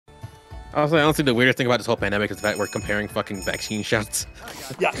Honestly, the weirdest thing about this whole pandemic is the fact we're comparing fucking vaccine shots.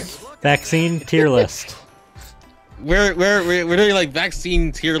 Yes. Vaccine tier list. We're doing like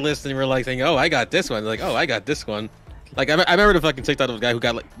vaccine tier list, and we're like saying, "Oh, I got this one." Like, "Oh, I got this one." Like, I remember the fucking TikTok of the guy who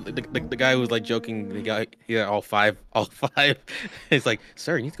got like the guy who was like joking. He got all five. It's like,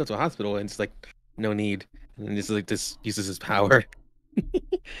 "Sir, you need to go to a hospital," and it's like, "No need." And it's like this uses his power.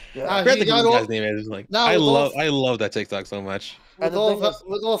 Yeah. I forgot the guy's name is. Like, I love that TikTok so much. With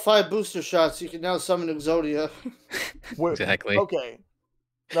all 5 booster shots, you can now summon Exodia. Exactly. Okay.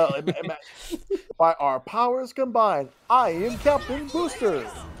 No, by our powers combined, I am Captain Booster.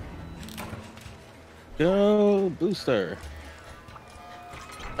 Go Booster.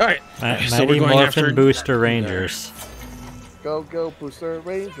 All right. So we're going after Booster Rangers. Go Booster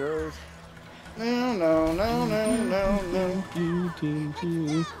Rangers. No.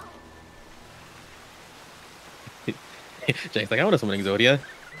 Jake's like, I want to summon Exodia.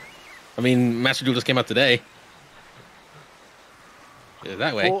 I mean, Master Duel just came out today. Yeah,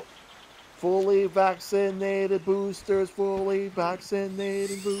 that way. Fully vaccinated boosters, fully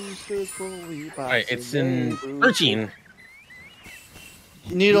vaccinated boosters, fully vaccinated. Alright, it's in 13.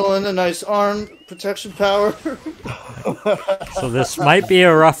 Needle and a nice arm protection power. So this might be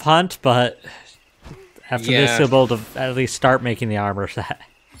a rough hunt, but after this, you'll be able to at least start making the armor set.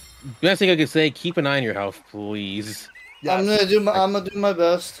 Best thing I could say, keep an eye on your health, please. Yes. I'm gonna do my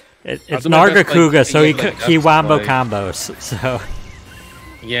best. It's Nargacuga, so he wombo combos. So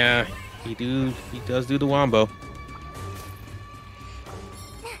yeah, he does do the wombo.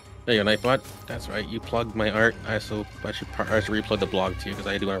 There you go, Nightbot. That's right. You plugged my art. I should replug the blog too, because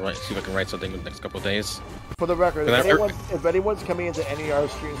I do want to see if I can write something in the next couple of days. For the record, if anyone's coming into any of our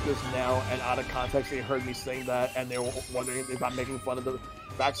streams just now and out of context, they heard me saying that and they're wondering if I'm making fun of the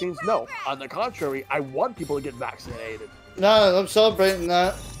vaccines, no. On the contrary, I want people to get vaccinated. No, I'm celebrating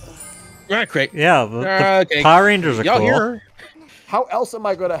that. Right, great. Yeah, the Power Rangers are cool. Here? How else am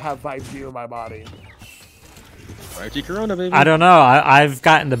I going to have 5G in my body? 5G Corona, baby. I don't know. I've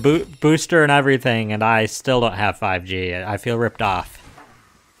gotten the booster and everything, and I still don't have 5G. I feel ripped off.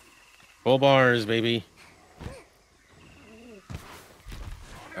 Full bars, baby.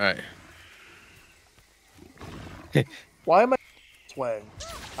 All right. Why am I this way?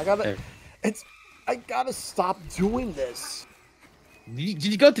 I gotta stop doing this. Did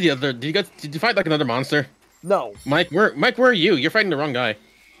you go to the other? Did you fight like another monster? No. Mike, where are you? You're fighting the wrong guy.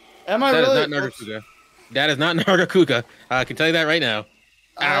 Am I really? That is not Nargacuga. That is not Nargacuga. I can tell you that right now.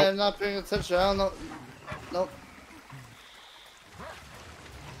 I am not paying attention. I don't know. Nope.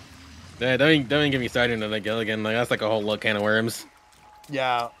 Yeah, don't even get me started into that again. Like that's like a whole can of worms.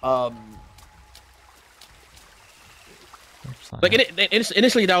 Yeah. Like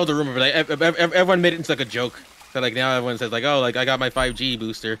initially that was a rumor, but like, everyone made it into like a joke. So like now everyone says like, oh, like I got my 5G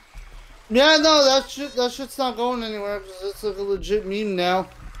booster. Yeah, no, that shit's not going anywhere. It's like a legit meme now.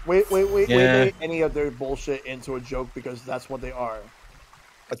 Wait, made any of their bullshit into a joke because that's what they are.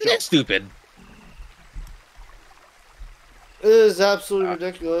 That's stupid. It is absolutely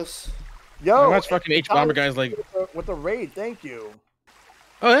ridiculous. Yo, I watch fucking H Bomber guys like with the raid. Thank you.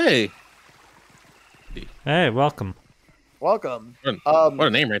 Oh hey. Hey, welcome. Welcome. What a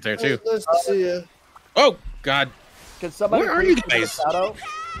name right there too. Nice to see you. Oh God. Can somebody? Where are you guys?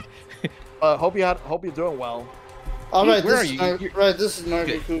 Hope you're doing well. All right, where are you? This is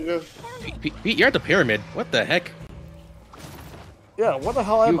Nargacuga. Pete, you're at the pyramid. What the heck? Yeah, what the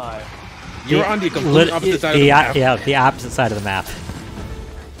hell am I? You're on the complete opposite side of the map. Yeah, the opposite side of the map.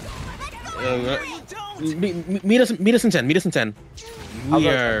 Meet us in 10. Meet us in 10. We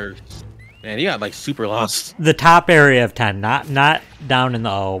are. Man, you got like super lost. The top area of 10, not down in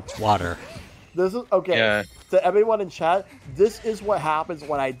the water. This is okay. Yeah. To everyone in chat, this is what happens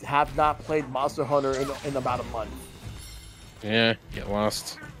when I have not played Monster Hunter in about a month. Yeah, get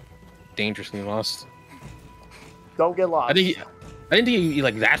lost. Dangerously lost. Don't get lost. I didn't think you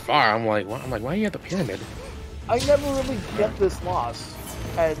like that far. I'm like, why are you at the pyramid? I never really get this lost,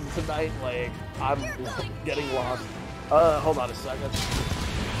 and tonight, like, I'm getting lost. Hold on a second.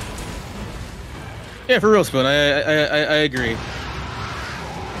 Yeah, for real, Spoon. I agree.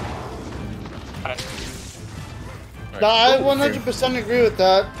 No, I 100% agree with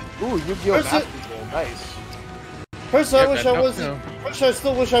that. Ooh, Yu-Gi-Oh! Master Duel, nice. Personally, I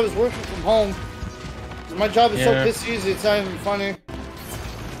still wish I was working from home. My job is so piss easy, it's not even funny.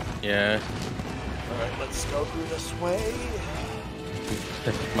 Yeah. Alright, let's go through this way.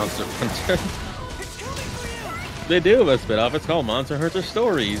 Monster Hunter. They do have a spin-off. It's called Monster Hunter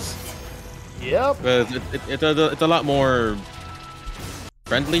Stories. Yep. But it's a lot more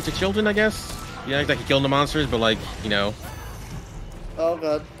friendly to children, I guess. Yeah, like you killing the monsters, but like, you know. Oh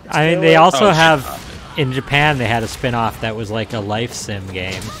god. I mean, they also have in Japan. They had a spin-off that was like a life sim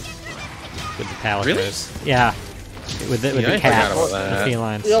game with the palicos. Really? Yeah, with the cats, the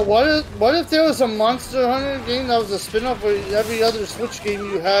felines. Yeah, what if there was a Monster Hunter game that was a spin-off where every other Switch game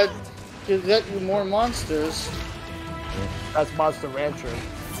you had could get you more monsters? That's Monster Rancher.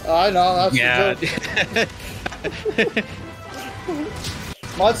 I know, that's the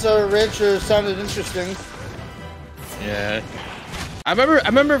joke. Monster Rancher sounded interesting. Yeah. I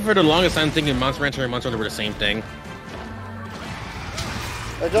remember for the longest time thinking Monster Rancher and Monster Hunter were the same thing.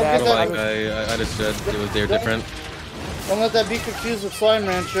 I don't get that. Like, I understood they were different. Don't let that be confused with Slime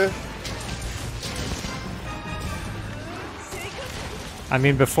Rancher. I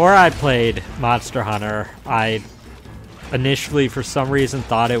mean, before I played Monster Hunter, I initially, for some reason,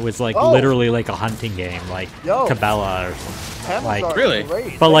 thought it was like literally like a hunting game, like Cabela or something. Like, really?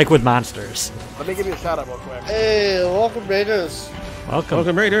 Great. But like with monsters. Let me give you a shout out real quick. Hey, welcome Raiders.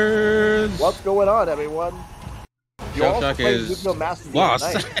 Welcome Raiders. What's going on, everyone? Shellshock is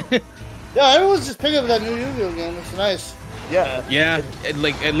lost. Yeah, everyone's just picking up that new Yu-Gi-Oh game. It's nice. Yeah. Yeah, and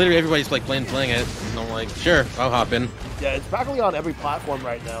literally everybody's like playing it, and I'm like, sure, I'll hop in. Yeah, it's practically on every platform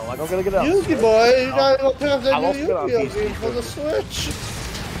right now. Like, I'm gonna get it on Yu-Gi Switch. boy, you gotta go pick up that I'll new also get it on Yu-Gi-Oh game PC. for the Switch.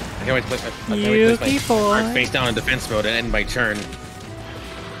 I can't wait to place my card face down in defense mode and end my turn.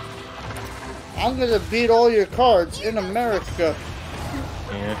 I'm gonna beat all your cards in America.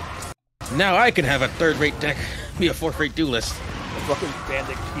 Yeah. Now I can have a third-rate deck, be a fourth-rate duelist. The fucking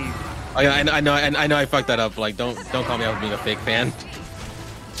Bandit Keith. I know I fucked that up. Like, don't call me out for being a fake fan.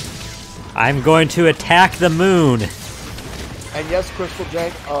 I'm going to attack the moon. And yes, Crystal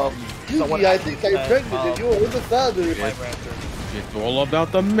Jank, someone Yugi, I actually think I said, impregnated you over the father. Slime Rancher. It's all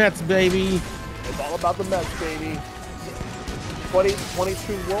about the Mets, baby. It's all about the Mets, baby.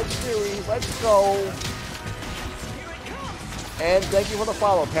 2022 World Series, let's go. And thank you for the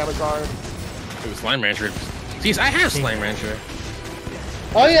follow, Parmesan. It was Slime Rancher. Jeez, I have Slime Rancher.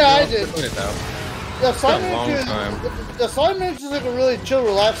 Oh yeah, I did. Doing it though. The Slime Been a long Rancher, time. the Slime Rancher is like a really chill,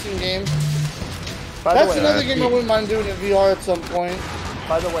 relaxing game. By the That's way, another game I wouldn't mind doing in VR at some point.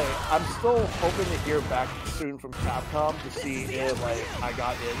 By the way, I'm still hoping to hear back soon from Capcom to see if like I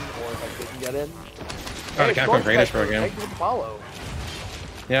got in or if I didn't get in. Oh, the Capcom Creators Program. Thank you for the follow.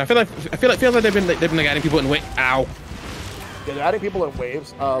 Yeah, I feel like they've been like adding people in wait. Ow. Yeah, they're adding people in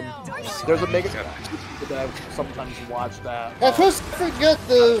waves. There's a mega that I sometimes watch that. At first, forget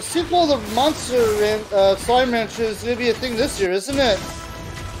the sequel to Slime Rancher is gonna be a thing this year, isn't it?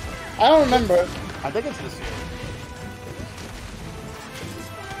 I don't remember. I think it's this year.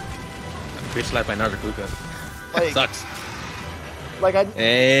 Bitch slapped by Nargacuga. Like, Sucks. Like I.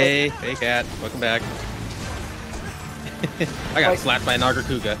 Hey, hey, cat. Welcome back. I got Like- slapped by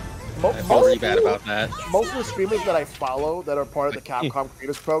Nargacuga. I feel really bad about that. Most of the streamers that I follow that are part of the Capcom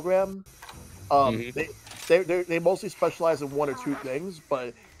Creators Program, they mostly specialize in one or two things.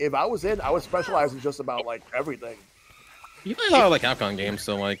 But if I was in, I would specialize in just about like everything. You play a lot of like Capcom games,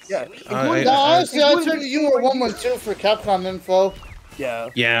 so like. Yeah. Honestly, I turned to you or 112 for Capcom info. Yeah.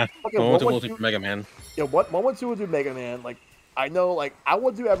 Yeah. Okay, One what will would do you- for Mega Man. Yeah, what 112 would do Mega Man. Like, I know, like, I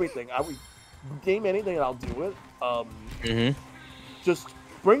would do everything. I would game anything and I'll do it. Just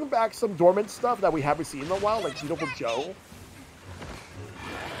bring back some dormant stuff that we haven't seen in a while, like Beautiful Joe.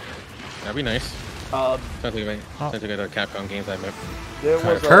 That'd be nice. Um, Sounds like other Capcom games I met. there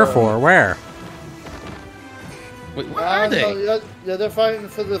was Kerfor, where? Wait, where are they? Yeah, they're fighting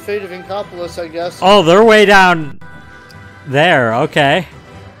for the fate of Inkopolis, I guess. Oh, they're way down there. Okay.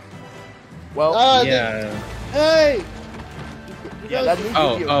 well, Yeah. Hey! yeah, that new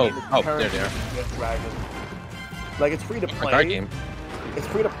Oh, video game is there currently they are. with Dragon. Like, it's free to A play. card game. It's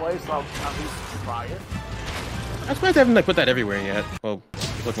free to play, so I'll at least try it. I'm surprised they haven't like put that everywhere yet. Well,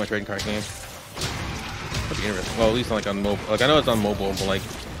 look at my trading card game. That'd be interesting. Well, at least like on mobile. Like I know it's on mobile, but like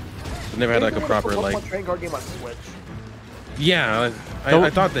they've never had like a proper like. Pokemon trading card game on Switch. Yeah, I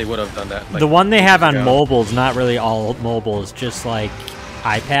thought they would have done that. Like, The one they have on ago. mobile is not really all mobile. It's just like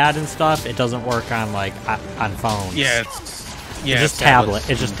iPad and stuff. It doesn't work on like on phones. Yeah, It's just tablet.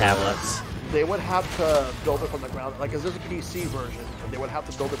 It's just tablets. They would have to build it from the ground. Like, because there's a PC version, but they would have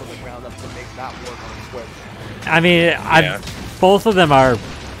to build it from the ground up to make that work on Switch. I mean, Yeah. both of them are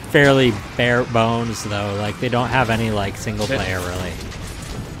fairly bare bones though. Like they don't have any like single player really.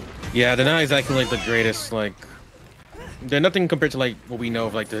 Yeah, they're not exactly like the greatest. Like they're nothing compared to like what we know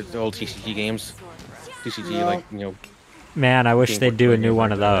of like the old TCG games. TCG, No. like you know. Man, I wish Game they'd do a Boy new games one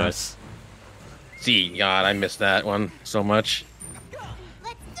like of that. those. See, God, I missed that one so much.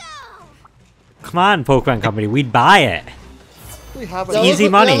 Come on, Pokemon Company, we'd buy it. We have Easy a,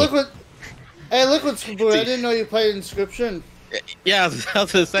 money. Hey, look what Spoon, I didn't know you played Inscription. Yeah, I was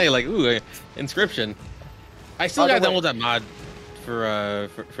gonna say like, ooh, Inscription. I still gotta download that mod for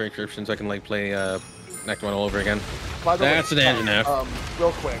Inscription so I can like play next one all over again. That's an engine F.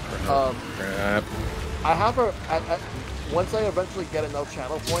 Real quick. I have once I eventually get enough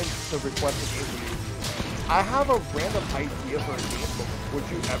channel points to request a game for you, I have a random idea for a game. But would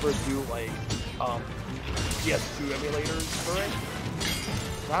you ever do like PS2 emulators for it?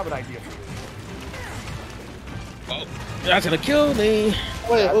 I have an idea for you. Oh, that's gonna kill me.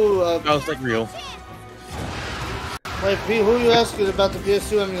 Wait, who? That was like real. Wait, Pete, who are you asking about the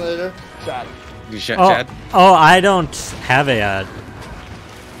PS2 emulator? Chad. Chad? Oh, I don't have a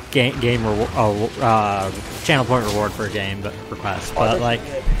channel point reward for a game request, but like,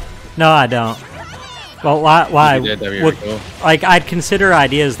 no, I don't. Well, why? Like, I'd consider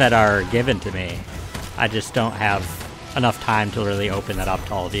ideas that are given to me. I just don't have enough time to really open that up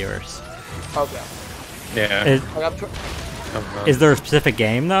to all viewers. Okay. Yeah. Is there a specific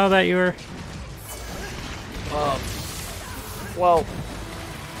game though that you were? Well,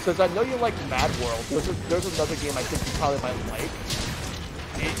 since I know you like Mad World, there's another game I think you probably might like.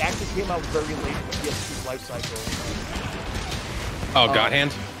 It actually came out very late in the PS2's life cycle. Oh, God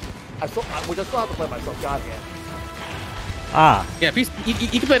Hand? Which I still have to play myself, God Hand. Ah. Yeah, you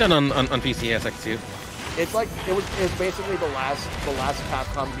can play that on PC, yes, I can see it. It's like, it's basically the last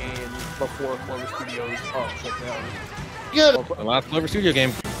Capcom game before Clover Studios shut down. Yeah. The last Clover Studio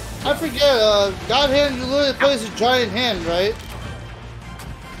game. I forget, God Hand, you literally plays a giant hand, right?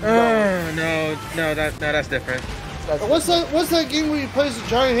 No, that's different. What's that game where you play as a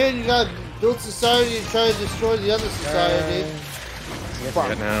giant hand, you gotta build society and try to destroy the other society? I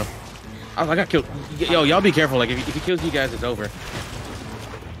forget now. Oh, I got killed. Yo, y'all be careful, like, if he kills you guys, it's over.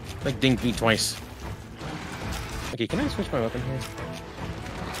 Like, dinged me twice. Okay, can I switch my weapon here?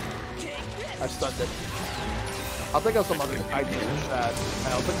 I stunned it. I'll think of some other ideas in chat.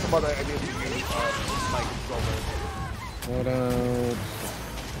 I'll think some other ideas to use my controller. What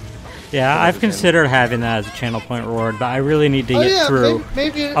Yeah, I've considered having that as a channel point reward, but I really need to get through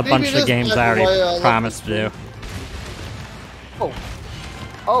a bunch of games I already promised to do.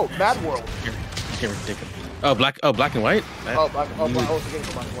 Oh, Mad World. You're ridiculous. Oh, black and white. I was forgetting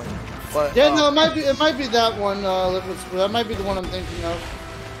for black and white. But, yeah, no, it might be that one. That might be the one I'm thinking of.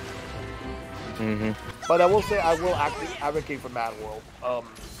 But I will say I will advocate for Mad World. Oh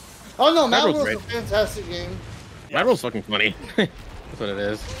no, Mad World's a fantastic game. Mad World's fucking funny. That's what it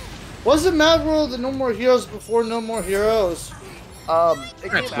is. Wasn't Mad World the No More Heroes before No More Heroes?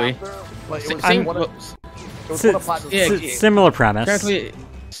 It came after, but it was similar premise.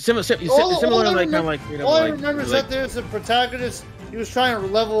 Similar, like, kind of like, you know, all I remember is that there's a protagonist. He was trying to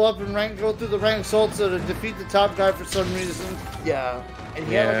level up and go through the ranks also to defeat the top guy for some reason. Yeah, and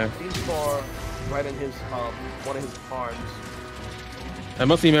he had like a beam star right in his one of his arms. I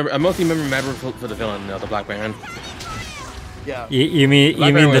mostly remember Mad World for the villain, the Black Baron. Yeah. You mean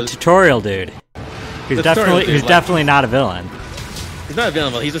the tutorial dude? Who's definitely not a villain. He's not a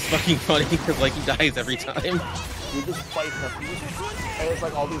villain, but he's just fucking funny because like he dies every time. You just fight him. And it's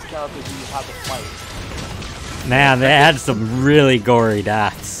like all these characters you just have to fight. Man, they had some really gory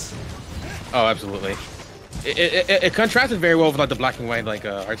deaths. Oh, absolutely. It contrasted very well with like the black and white like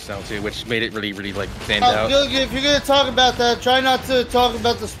art style too, which made it really like stand out. If you're gonna talk about that, try not to talk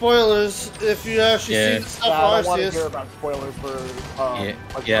about the spoilers. If you actually see the stuff I don't want to hear about spoilers for.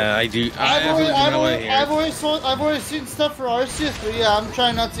 Yeah, I do. I've already seen stuff for Arceus, but yeah, I'm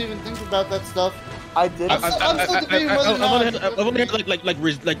trying not to even think about that stuff. I did. I'm still debating whether or not. I've only had like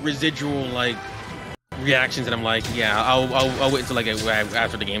residual like reactions, and I'm like, yeah, I'll wait until like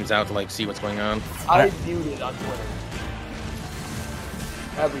after the game's out to like see what's going on. I viewed it on Twitter.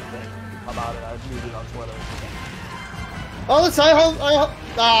 Everything about it, I viewed it on Twitter. Oh,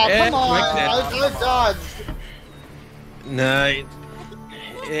 come on! I dodged. Nah, it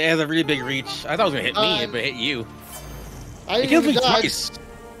has a really big reach. I thought it was gonna hit me, but it hit you. It killed me twice.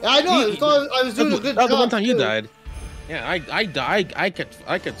 I know. I was doing a good job. That was the one time you died. Yeah, I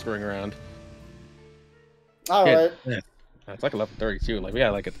kept screwing around. All right. Yeah, it's like 11:32. Like we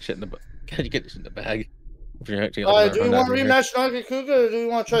gotta like get the shit in the get this in the bag. All right. Do we want to rematch Nargacuga, or do we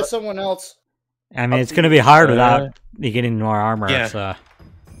want to try someone else? I mean, it's gonna be hard without you getting more armor. Yeah. So.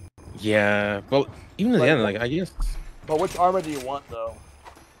 Yeah. Well, even at the end, like I guess. But which armor do you want, though?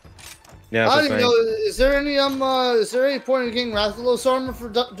 Yeah. I don't even know. Is there any point in getting Rathalos armor for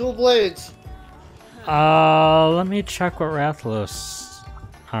dual blades? Let me check what Rathalos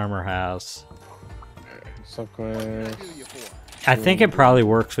armor has. I think it probably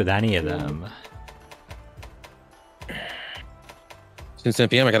works with any of them. Since 10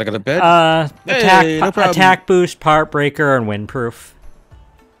 p.m., I gotta go to bed. Attack boost, part breaker, and windproof.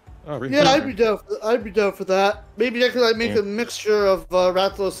 Oh, yeah, I'd be down for that. Maybe I could like make a mixture of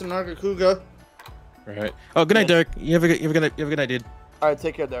Rathalos and Nargacuga. Right. Oh, good night, Derek. You have a good night, dude. All right,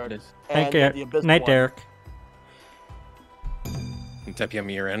 take care, Derek. Thank you. Night, Derek. 10 p.m.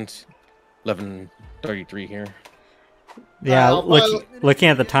 year end. 11:33 here. Yeah, looking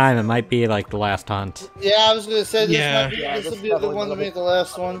at the time, it might be like the last hunt. Yeah, I was gonna say this will be a good one to make the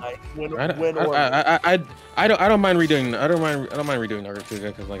last one. I don't mind redoing. I don't mind redoing Nargacuga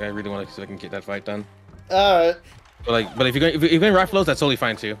because like I really want to see if I can get that fight done. All right. But if you're going Rathalos, that's totally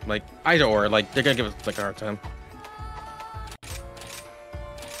fine too. Like either or, like they're gonna give us like a hard time.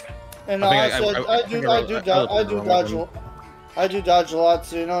 And I do dodge a lot,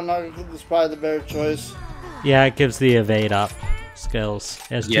 so you know Nargacuga's probably the better choice. Yeah, it gives the evade up skills.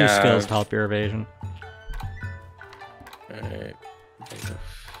 It has 2 skills to help your evasion. Alright.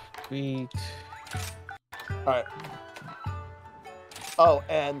 Sweet. Alright. Oh,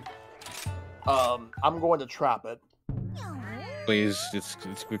 and I'm going to trap it. Please,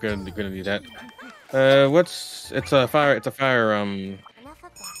 we're gonna do that. It's a fire.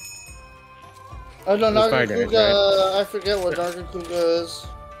 Oh no, Nargacuga, right? I forget what Nargacuga is.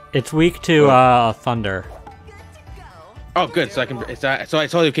 It's weak to thunder. Oh, good. So I can. So I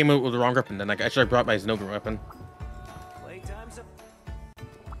totally came out with the wrong weapon. Then like, actually, I brought my Zinogre weapon.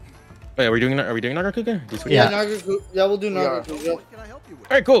 Wait, are we doing Nargacuga? Yeah, Nargacuga. Yeah, we'll do Nargacuga. All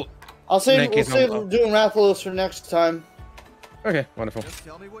right, cool. We'll save doing Rathalos for next time. Okay, wonderful. Just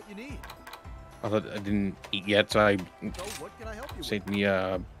tell me what you need. Although I didn't eat yet, so I saved me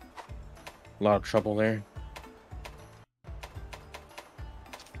a lot of trouble there.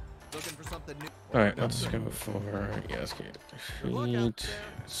 Looking for something new. Alright, let's go for defeat,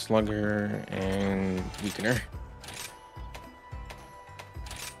 slugger, and weakener.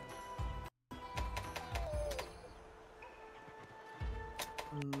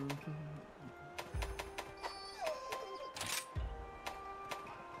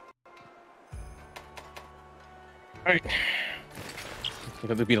 Alright.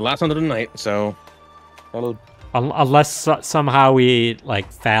 It'll be the last one of the night, so follow. Unless somehow we like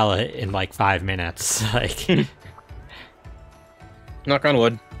fail it in like 5 minutes, like. Knock on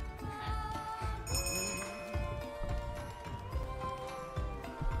wood.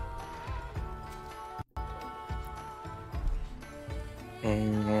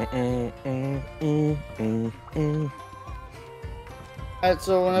 Alright,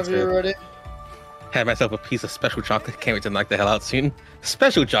 so whenever you're ready. Had myself a piece of special chocolate. Can't wait to knock the hell out soon.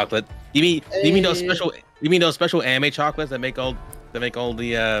 Special chocolate. You mean those special? You mean those special anime chocolates that make all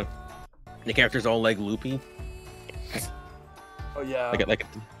the characters all like loopy? Oh yeah. Like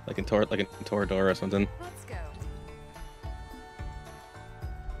in Toradora or something. Let's go.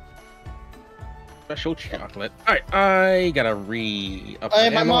 Special chocolate. All right, I gotta up my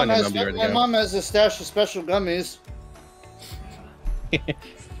ammo mom and then I'll be ready to go. mom has a stash of special gummies. All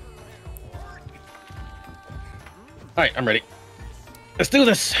right, I'm ready. Let's do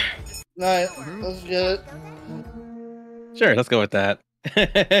this. Alright, let's get it. Sure, let's go with that.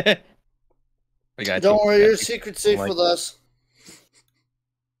 Don't worry, your secret's safe with us.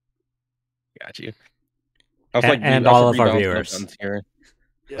 Got you. I was and all of our viewers. I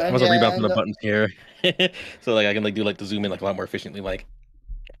was rebouncing the buttons here, so like I can like do like the zoom in like a lot more efficiently, like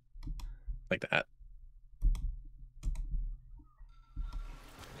that.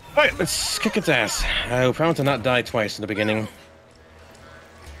 All right, let's kick its ass. I promise to not die twice in the beginning.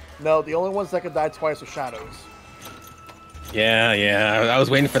 No, the only ones that can die twice are shadows. Yeah. I was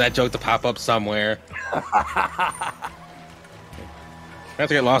waiting for that joke to pop up somewhere. I have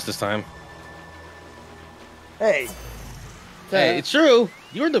to get lost this time. Hey, it's true.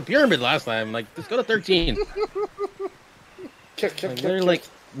 You were in the pyramid last time. Like, let's go to 13. Literally,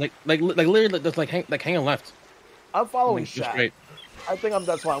 just hanging left. I'm following Shaq. I think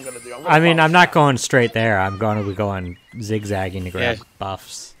that's what I'm gonna do. I'm not going straight there. I'm going to be going zigzagging to grab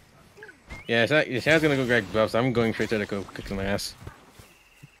buffs. Yeah, Shaq's gonna go grab buffs. I'm going straight there to go kick some ass.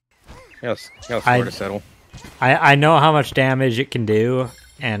 Got a score to settle. I know how much damage it can do,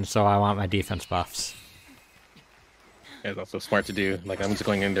 and so I want my defense buffs. Yeah, it's also smart to do. Like, I'm just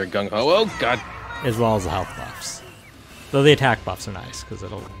going in there gung ho. Oh god! As well as the health buffs. Though the attack buffs are nice because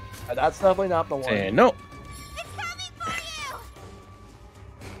it'll. That's definitely not the one. And no.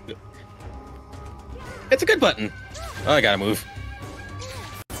 It's a good button. Oh, I gotta move.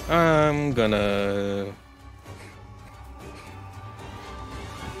 I'm gonna.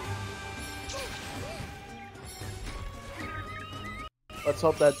 Let's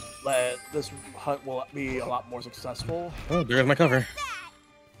hope that this hunt will be a lot more successful. Oh, there's my cover.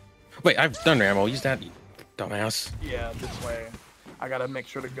 Wait, I've done ammo. Use that, you dumbass. Yeah, this way. I gotta make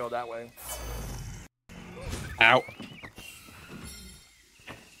sure to go that way. Ow.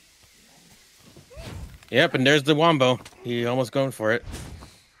 Yep, and there's the Wombo. He almost going for it.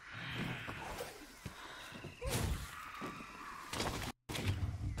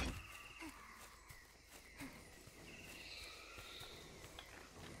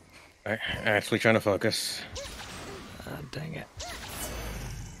 Alright, actually trying to focus. Dang it.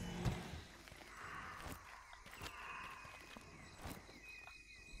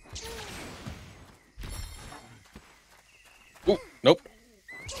 Ooh, nope.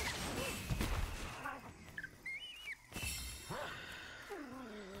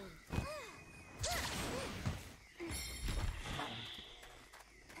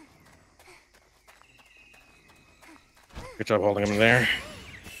 Good job holding him there.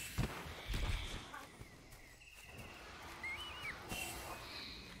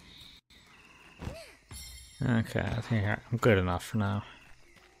 Okay, I think I'm good enough for now.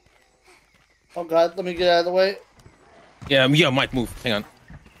 Oh god, let me get out of the way. Yeah, Mike, move. Hang on.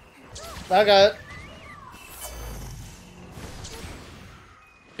 I got it.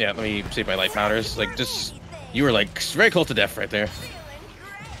 Yeah, let me save my light powders. Like, just... You were, like, very close to death right there.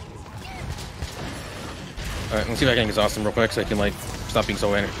 Alright, let's see if I can exhaust him real quick so I can, like, stop being so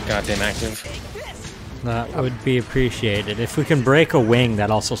goddamn active. That would be appreciated. If we can break a wing,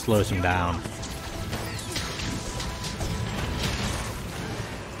 that also slows him down.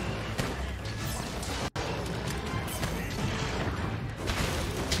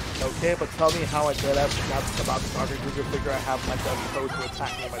 Okay, but tell me how I did that. That's about the Nargacuga figure I have my gun code to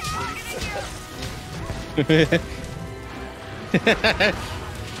attack me in my sleep.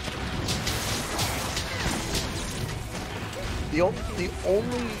 the only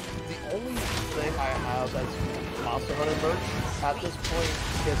thing I have that's Monster Hunter merch at this point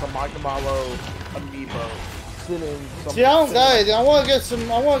is a Magamalo amiibo. See, I don't got it. I want to get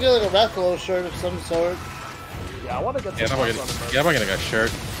some. I want to get like a Rathalos shirt of some sort. Yeah, I want to get some Monster Hunter merch. Yeah, I'm gonna get a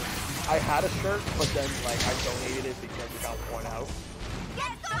shirt. I had a shirt, but then like I donated it because it got worn out.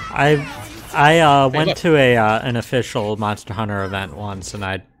 I went to a an official Monster Hunter event once, and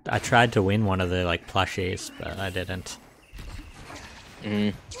I tried to win one of the like plushies, but I didn't.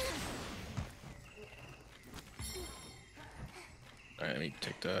 Alright, let me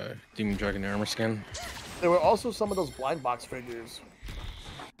take the Demon Dragon armor skin. There were also some of those blind box figures.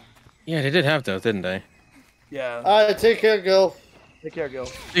 Yeah, they did have those, didn't they? Yeah. Alright, take care, Gil. Take care, Gil.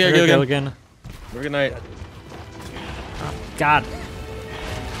 Yeah, Go again. Good night. Oh, God.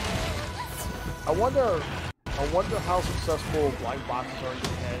 I wonder how successful blind boxes are in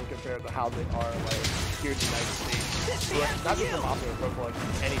Japan compared to how they are like here in the United States. Not just for Monster, but for like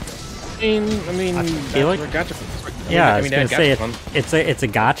anything. I mean, I feel like, gotcha. yeah, I was gonna say it's a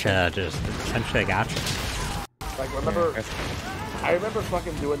gotcha, just essentially a gotcha. Like remember, I remember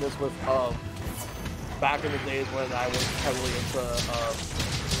fucking doing this with back in the days when I was heavily into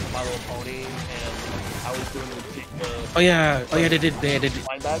My Little Pony, and I was doing the oh yeah, they did.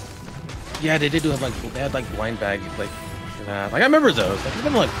 blind bag. Yeah, they did have like blind bag like I remember those. Like it's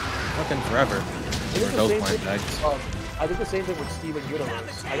been like fucking forever. Those blind bags. I did the same thing with Steven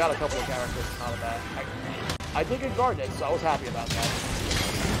Universe. I got a couple of characters out of that. I did get Garnet, so I was happy about that.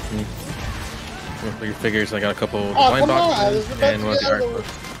 For your figures, I got a couple of blind boxes and one of the art books.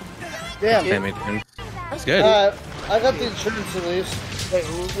 Yeah. That's good. I got the insurance at least. Wait,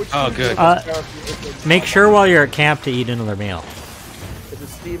 oh, good. Make sure while you're at camp to eat another meal. Is it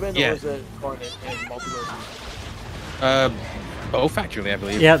Steven or is it Garnet in Multiverses? Both actually, I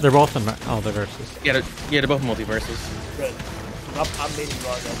believe. Yeah, they're both in all the verses. Yeah, they're both multiverses. Good. I'm meeting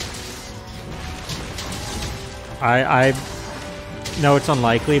Garnet. I know it's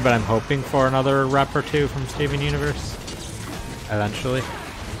unlikely, but I'm hoping for another rep or two from Steven Universe. Eventually.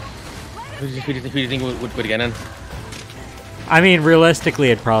 Who do you think would get in? I mean, realistically,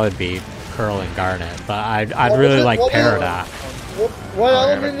 it'd probably be Curl and Garnet, but I'd really like Peridot. What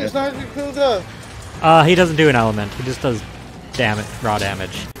element is Nargacuga? He doesn't do an element. He just does raw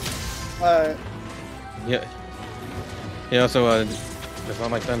damage. Alright. Yeah. He also does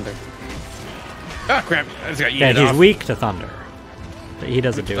not like thunder. Ah, crap! I just got Yeah, he's weak to thunder. But he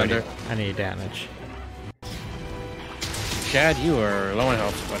doesn't do any damage. Chad, you are low on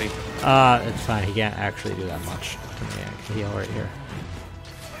health, buddy. It's fine. He can't actually do that much to me. I can heal right here.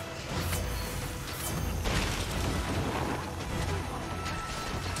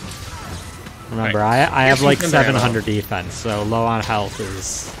 Remember, right. I have like 700 defense, so low on health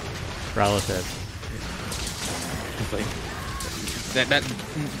is relative. That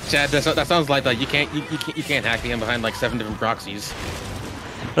Chad, that sounds like that you can't hack me in behind like 7 different proxies.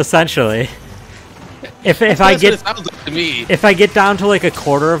 Essentially. If I get to me. If I get down to like a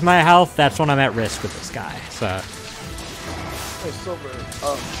quarter of my health, that's when I'm at risk with this guy. So. Hey, Silver.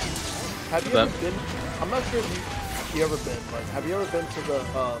 Have you ever been? I'm not sure if you ever been, but have you ever been to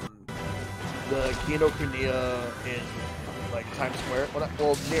the Kinokuniya in like Times Square?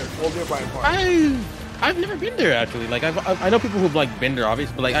 Well, near Bryant Park. I've never been there actually. Like I know people who've like been there,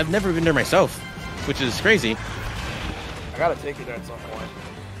 obviously, but like I've never been there myself, which is crazy. I gotta take you there at some point.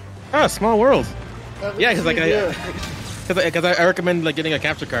 Ah, small world. Yeah, because like I recommend like getting a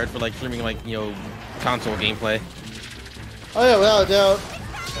capture card for like streaming like console gameplay. Oh yeah, without a doubt.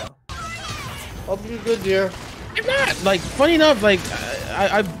 Yeah. Hope you're good, dear. I'm not. Like, funny enough, like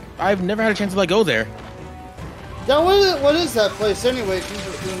I've never had a chance to like go there. Now, what is that place anyway?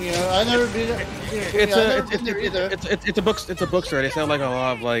 I never been there. It's a bookstore. They sell like a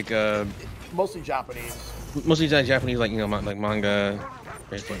lot of like mostly Japanese. Mostly Japanese, like like manga,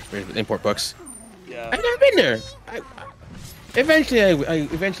 import books. Yeah. I've never been there.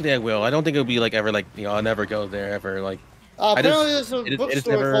 Eventually I will. I don't think it'll be like ever like I'll never go there ever like. Apparently there's a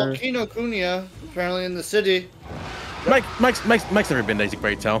bookstore called Kinokuniya, apparently in the city. Mike's never been there, as you can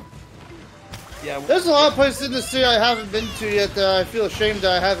probably tell. Yeah. There's a lot of places in the city I haven't been to yet that I feel ashamed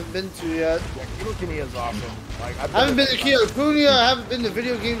that I haven't been to yet. Yeah, Kinokuniya is awesome. Like, I haven't been to Kinokuniya, I haven't been to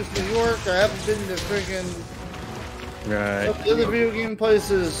Video Games New York, I haven't been to friggin' right. the other video game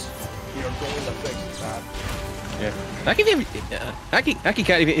places. You're going to fix that. Yeah. Aki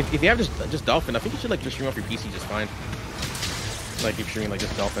Cat, if you have just Dolphin, I think you should like just stream off your PC just fine. Like keep streaming like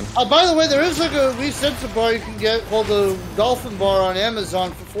just Dolphin. By the way, there is like a Wii sensor bar you can get called the Dolphin Bar on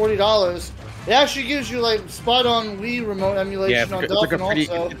Amazon for $40. It actually gives you like spot-on Wii remote emulation on Dolphin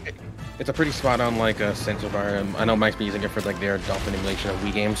also. It's a pretty spot-on like a sensor bar. I know Mike's been using it for like their Dolphin emulation of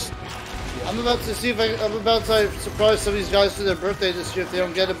Wii games. I'm about to see if I'm about to surprise some of these guys for their birthday this year if they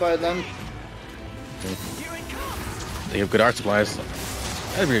don't get it by then. They have good art supplies.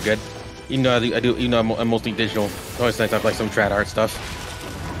 That'd be good. Even though I do, I'm mostly digital. It's always nice to have like some trad art stuff.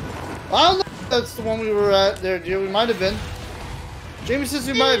 I don't know if that's the one we were at there, dear. We might have been. Jamie says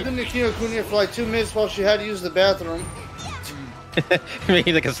we might have been to Kinokuniya for like 2 minutes while she had to use the bathroom.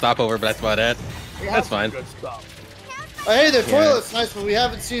 Maybe like a stopover, but that's about it. That's fine. Good stuff. Hey, their toilet's nice, but we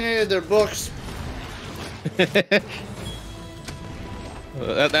haven't seen any of their books.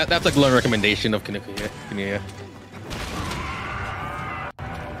 That's a glowing recommendation of Kinokuniya.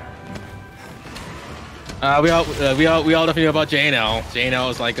 We all definitely know about JNL. JNL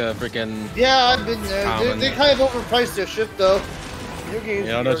is like a freaking. Yeah, I've been there. They kind of overpriced their shit though.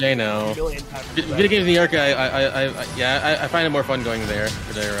 Yeah, I know JNL. Video Games New York, I find it more fun going there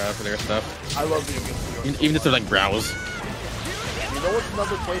for their stuff. I love Video Games New York. Even just to like browse. You know what's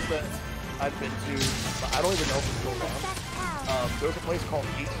another place that I've been to, but I don't even know if it's still around. There's a place called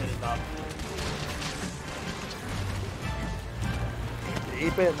 8-Bit and Up. The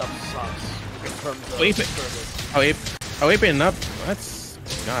 8-Bit and Up sucks in terms of service. 8-Bit and Up? That's...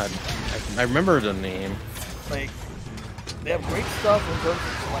 God. I remember the name. Like, they have great stuff in terms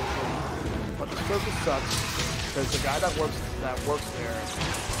of selection, but the service sucks because the guy that works there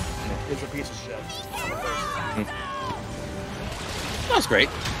is a piece of shit. That's great.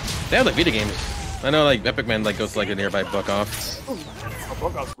 They have like video games. I know like Epic Man like goes to like a nearby book off. Oh,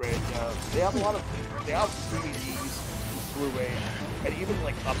 book off's great. Yeah, they have a lot of DVDs, Blu-ray, and even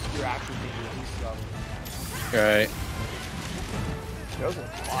like obscure action DVD stuff. Right. There's a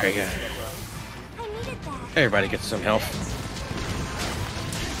lot There you go. Everybody gets some help.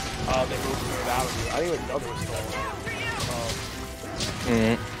 They moved to Third Avenue. I didn't even know they were still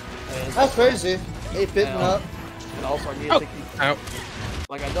That's crazy. 8-Bit and Up. And also, I need to take you.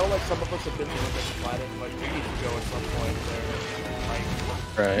 Like, I know, like, some of us have been to Forbidden Planet, but we need to go at some point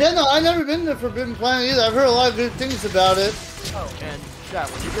there. Right. Yeah, no, I've never been to Forbidden Planet either. I've heard a lot of good things about it. Oh, and, yeah,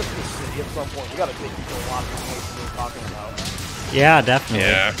 when you get to the city at some point, we gotta take you to a lot of the places we're talking about. Yeah, definitely.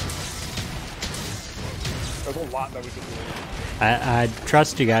 Yeah. There's a lot that we can do. I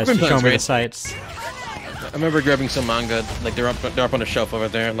trust you guys to show me the sites. I remember grabbing some manga, like they're up on a shelf over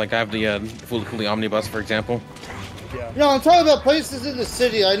there. Like I have the Fooly Cooly Omnibus, for example. Yeah. You know, I'm talking about places in the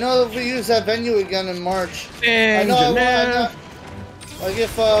city. I know if we use that venue again in March. I know. Like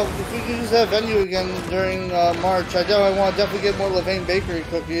if we could use that venue again during March, I definitely get more Levain Bakery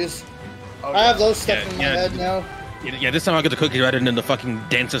cookies. Oh, I have those stuck in my head now. Yeah, this time I'll get the cookies rather than the fucking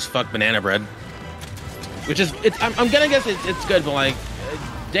dense as fuck banana bread. Which is, I'm gonna guess it's good, but like,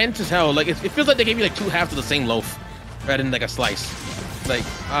 dense as hell. Like, it feels like they gave you like 2 halves of the same loaf rather than like a slice. Like,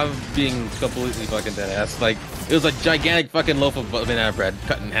 I'm being completely fucking dead ass. Like, it was a gigantic fucking loaf of banana bread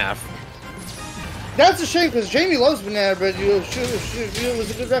cut in half. That's a shame because Jamie loves banana bread. It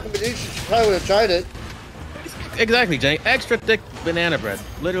was a good recommendation. She probably would have tried it. Exactly, Jay. Extra thick banana bread.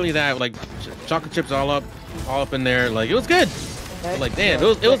 Literally that, like chocolate chips all up in there. Like it was good. But, like damn, it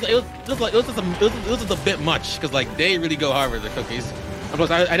was just a bit much because like they really go hard with the cookies. And plus,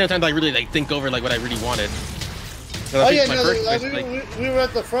 I didn't have time to like really like think over like what I really wanted. Oh yeah, no, we were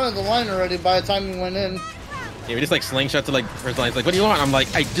at the front of the line already by the time we went in. Yeah, we just like slingshot to like first line. It's like, what do you want? I'm like,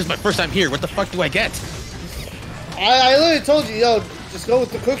 this is my first time here. What the fuck do I get? I literally told you, yo, just go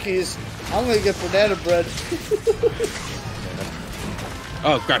with the cookies. I'm gonna get banana bread.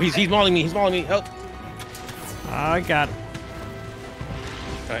 Oh crap! He's mauling me. He's mauling me. Help! I got it.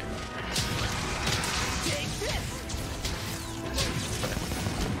 All right.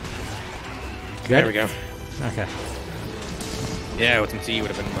 Good? There we go. Okay. Yeah, with some tea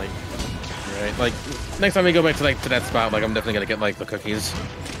would have been like, right. Like next time we go back to like to that spot, like I'm definitely gonna get like the cookies.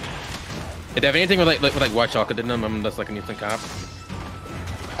 If they have anything with like white chocolate in them, I'm just like an instant cop.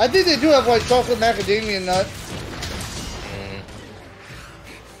 I think they do have white chocolate macadamia nut.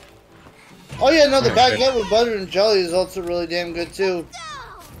 Oh yeah, no, the baguette with butter and jelly is also really damn good too.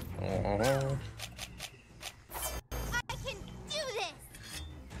 Oh. I can do this.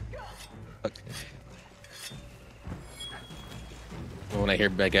 When I hear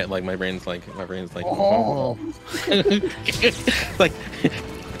baguette, like my brain's like, Oh. like,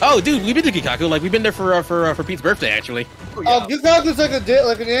 oh, dude, we've been to Gikaku. Like, we've been there for Pete's birthday, actually. Oh, yeah. Gikaku's like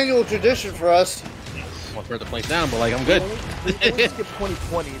an annual tradition for us. I'll burn the place down, but like, I'm good. We only skipped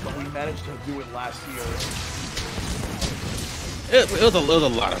 2020, but we managed to do it last year. It was a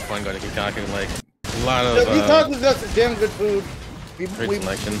lot of fun going to Gikaku. Like, a lot of. Gikaku's got some damn good food. Great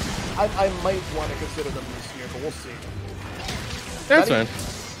selection. I might want to consider them this year, but we'll see. That's fine.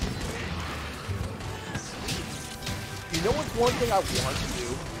 You know what's one thing I want to do?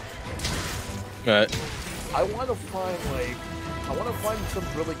 But I want to find some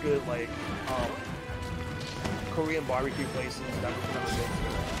really good like Korean barbecue places that we've never been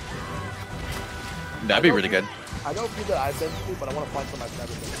to. that'd be really good. I know a few that I've been to, but I want to find some I've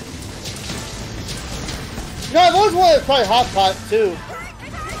never been to. No, I've always wanted to try hot pot too.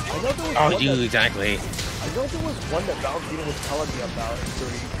 I know there was Oh, one dude, that, exactly. I know there was one that Valentino was telling me about in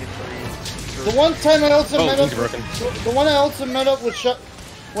 30. The one time I also met up, he's broken. the one I also met up with,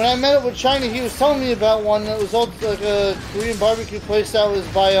 when I met up with China, he was telling me about one that was also like a Korean barbecue place that was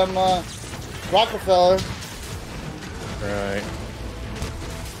by Rockefeller. Right.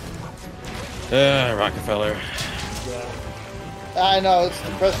 Rockefeller. Yeah. I know, it's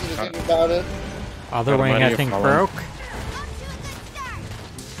depressing to think about it. Other wing, I think, broke.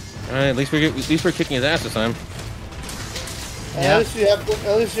 Alright, at least we're kicking his ass this time. Yeah. At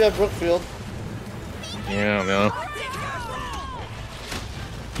least you have Brookfield. Yeah, no.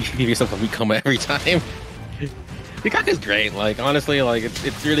 You give yourself a weak combo every time. Gikaku's great. Like honestly, like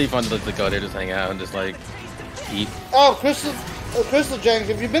it's really fun to go there, just hang out and just like eat. Oh, Crystal Jank,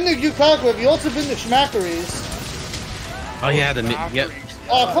 have you been to Gikaku? Have you also been to Schmackery's? Oh yeah, yep.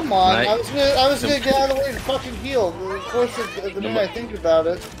 Oh come on! Right. I was gonna get out of the way and fucking heal. Of course, the minute I think about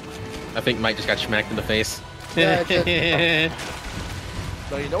it. I think Mike just got smacked in the face. Yeah, I did.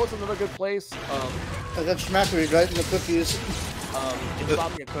 So you know what's another good place? I got Schmackery right in the cookies.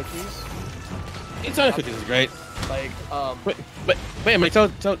 Insomnia Cookies. Insomnia Cookies is great. Like Wait, Mike, tell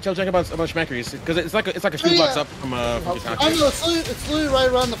Jack about Schmackery's because it's like a few blocks up from Gikaku. I know it's literally right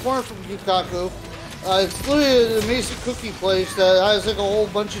around the corner from Gikaku. It's literally an amazing cookie place that has like a whole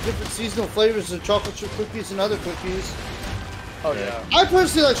bunch of different seasonal flavors of chocolate chip cookies and other cookies. oh yeah. I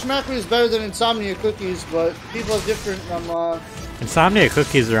personally like Schmackery's better than Insomnia Cookies, but people have different. Insomnia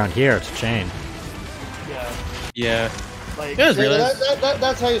Cookies around here, it's a chain. Yeah. Yeah. Like It is really.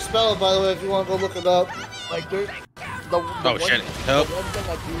 That's how you spell it, by the way, if you want to go look it up. like the Oh shit! Help! The one thing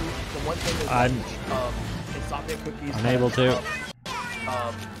I do, the one thing is I'm Insomnia Cookies. unable to.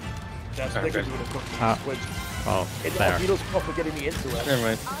 That's Okay. they can do the cookies, which Oh, it's there. Vito's fault for getting me into it. Never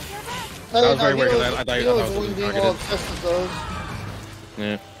mind. I was very weird, 'cause I thought he it was was being being all targeted. obsessed with those.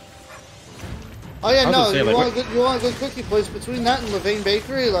 Yeah. Oh yeah, I was no, gonna say, like, you want a good cookie place between that and Levain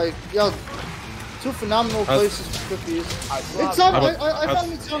Bakery, like yo, two phenomenal places for cookies. I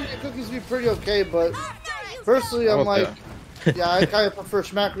found Insomnia Cookies to be pretty okay, but personally, I'm like, yeah, I kind of prefer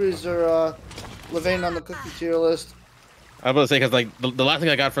Schmackery's or Levain on the cookie tier list. I was about to say because like the last thing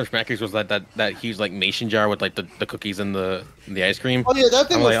I got from Schmacker's was that huge like mason jar with like the cookies and the ice cream. Oh yeah, that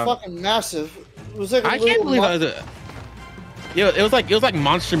thing was like, fucking massive. It was like a I can't believe that was yeah, it was like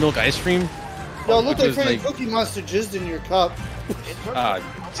monster milk ice cream. Yo, it looked like was, Cookie Monster jizzed in your cup.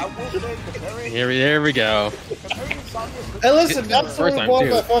 I will say comparing. Here we go. Hey, listen, that's the one bought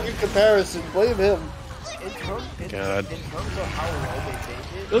that fucking comparison. Blame him. In terms God. of how well they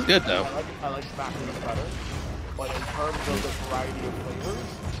make It was good though. I like Smackers better, but in terms of the variety of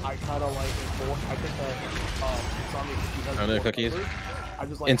flavors, I kind of like it more. I think that Insomnia Cookies has more Cookies. flavors. I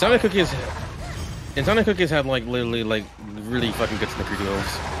just like Insomnia Cookies had like literally like really fucking good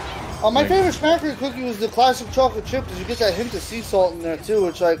snickerdoodles. My favorite Smacker cookie was the classic chocolate chip because you get that hint of sea salt in there too,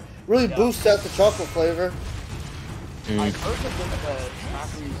 which like really boosts out the chocolate flavor. I heard that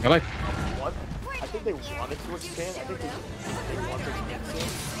Smackers. I like. I think they wanted to expand. I think they wanted to expand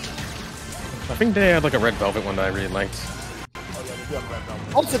soon. I think they had like a red velvet one that I really liked. Oh yeah, they do have red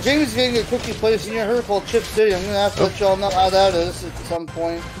velvet. Also, Jamie's getting a cookie place near her called Chip City. I'm gonna have to let y'all know how that is at some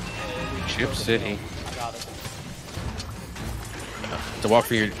point. Chip City. I got it. To walk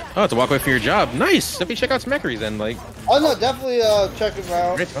for your to walk away for your job. Nice. Let me check out Smackeries then. Like. Oh no, definitely check him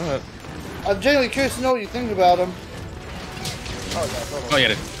out. Great thought. I'm genuinely curious to know what you think about him. Oh yeah, totally. Oh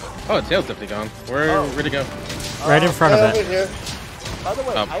yeah. Oh, the tail's definitely gone. Where'd it go? Right in front of it. Over here. By the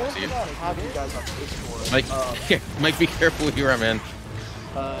way, Oh, I don't see think you. I have you guys on Discord. Mike, Mike, be careful with you are, man.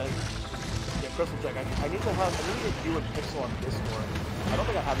 Yeah, Crystal Check. I need you and Pixel on Discord. I don't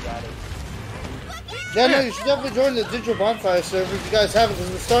think I have you added. Yeah, no, you should definitely join the Digital Bonfire server if you guys haven't,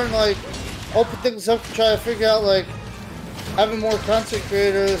 because we're starting to like open things up to try to figure out like having more content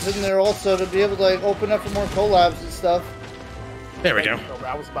creators in there also to be able to like open up for more collabs and stuff. There we go.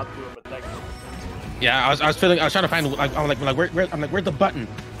 I was about to do it, but thank you. Yeah, I was trying to find. I'm like, where's the button?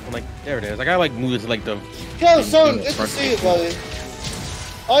 I'm like, there it is. I gotta like move it to like the. Yo, son, good to see you, buddy.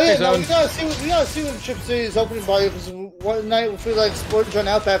 Oh yeah, Hey, no, son. we gotta see when Chip City is opening by you, because one night if we like splurge on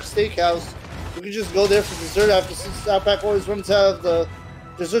Outback Steakhouse, we could just go there for dessert after, since Outback always runs out of the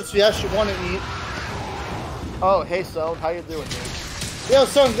desserts we actually want to eat. Oh, hey, son, how you doing, dude? Yo,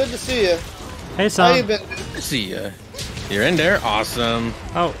 son, good to see you. Hey, How son. you been? See ya. You're in there. Awesome.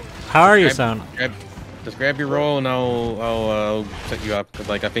 Oh, how are you, son? Just grab your roll and I'll set you up. Cause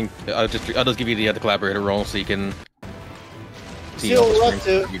like I think I'll just give you the collaborator role so you can See what we're up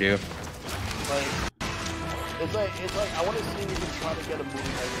to. You do. Like, it's like I want to see if we can try to get a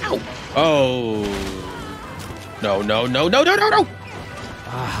movie. Oh. No.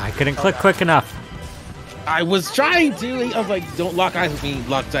 Ah, I couldn't click quick enough. I was trying to. I was like, don't lock eyes with me.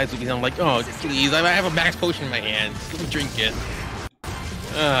 Lock eyes with me. I'm like, oh, please. I have a max potion in my hand. Let me drink it.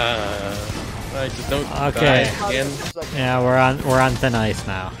 I just don't. Okay. Die again. Yeah, we're on thin ice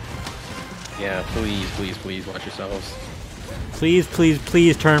now. Yeah, please, watch yourselves.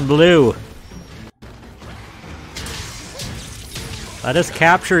 Please turn blue. Let us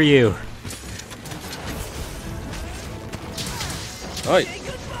capture you. Oi.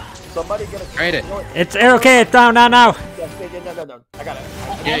 Somebody get a. Right it. It's okay. It's down now. No. I got it.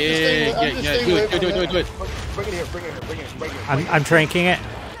 Yeah. Do it. Bring it here. I'm tranking it.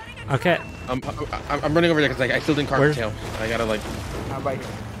 Okay. I'm running over there because I still didn't carve the tail. I gotta like. I'm right here.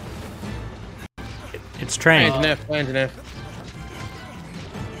 It's trained. Land in F.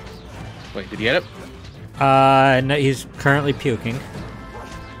 Wait, did you get it? No, he's currently puking.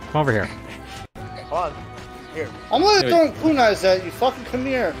 Come over here. Hold on. Here. I'm gonna throw kunais at you. Fucking come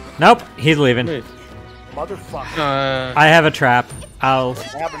here. Nope, he's leaving. Wait. Motherfucker. I have a trap. I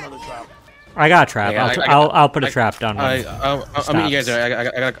have another trap. I got a trap. Yeah, I'll put a trap down. I'll meet you guys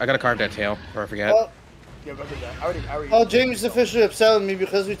there. I gotta carve that tail, or I forget. Yeah, go do that. I already. Oh, Jamie's officially upset with me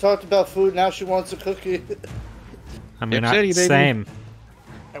because we talked about food. Now she wants a cookie. I mean, Yep, city, baby. same.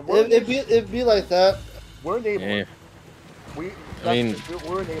 It'd be like that. We're enabled. Yeah. We're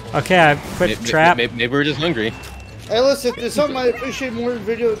enabled. Okay, I put trap. Maybe we're just hungry. Hey, listen, if there's something I appreciate more in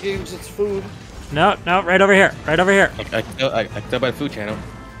video games, it's food. No, right over here. Right over here. I can tell by the food channel.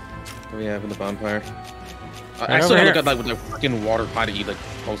 What do we have in the bonfire? I Right still over look here. at like with the fucking water pot that you like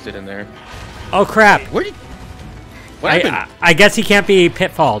posted in there. Oh crap! Where did? What happened? I guess he can't be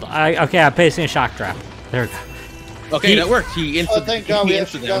pitfalled. Okay, I'm placing a shock trap. There we go. Okay, that worked. He instantly. Thank God we he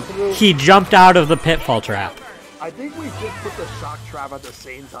actually instant got them. through. He jumped out of the pitfall trap. I think we did put the shock trap at the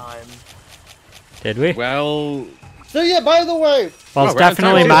same time. Did we? Well, So yeah, by the way, Well, it's we're on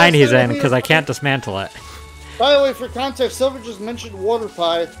definitely time. mine he's in, because I can't dismantle it. for context, Silver just mentioned water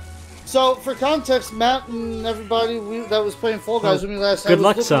pie. So for context, Matt and everybody that was playing Fall Guys with me last night Good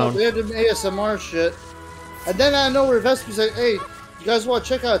luck, was looking Zone. up random ASMR shit. And then I know where Vespu's like, hey, you guys want to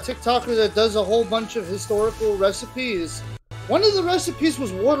check out a TikToker that does a whole bunch of historical recipes? One of the recipes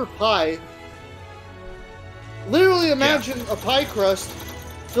was water pie. Literally imagine a pie crust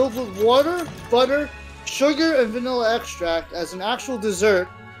filled with water, butter, sugar, and vanilla extract as an actual dessert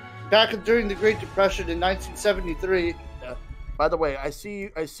back during the Great Depression in 1973. By the way, I see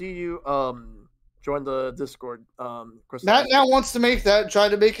you. Join the Discord. Chris. Matt now wants to make that. Try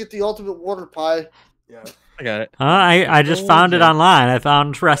to make it the ultimate water pie. Yeah. I got it. I just found it online. I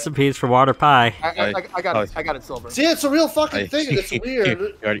found recipes for water pie. I got it. I got it, Silver. See, it's a real fucking thing. And it's weird.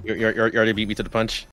 You already beat me to the punch.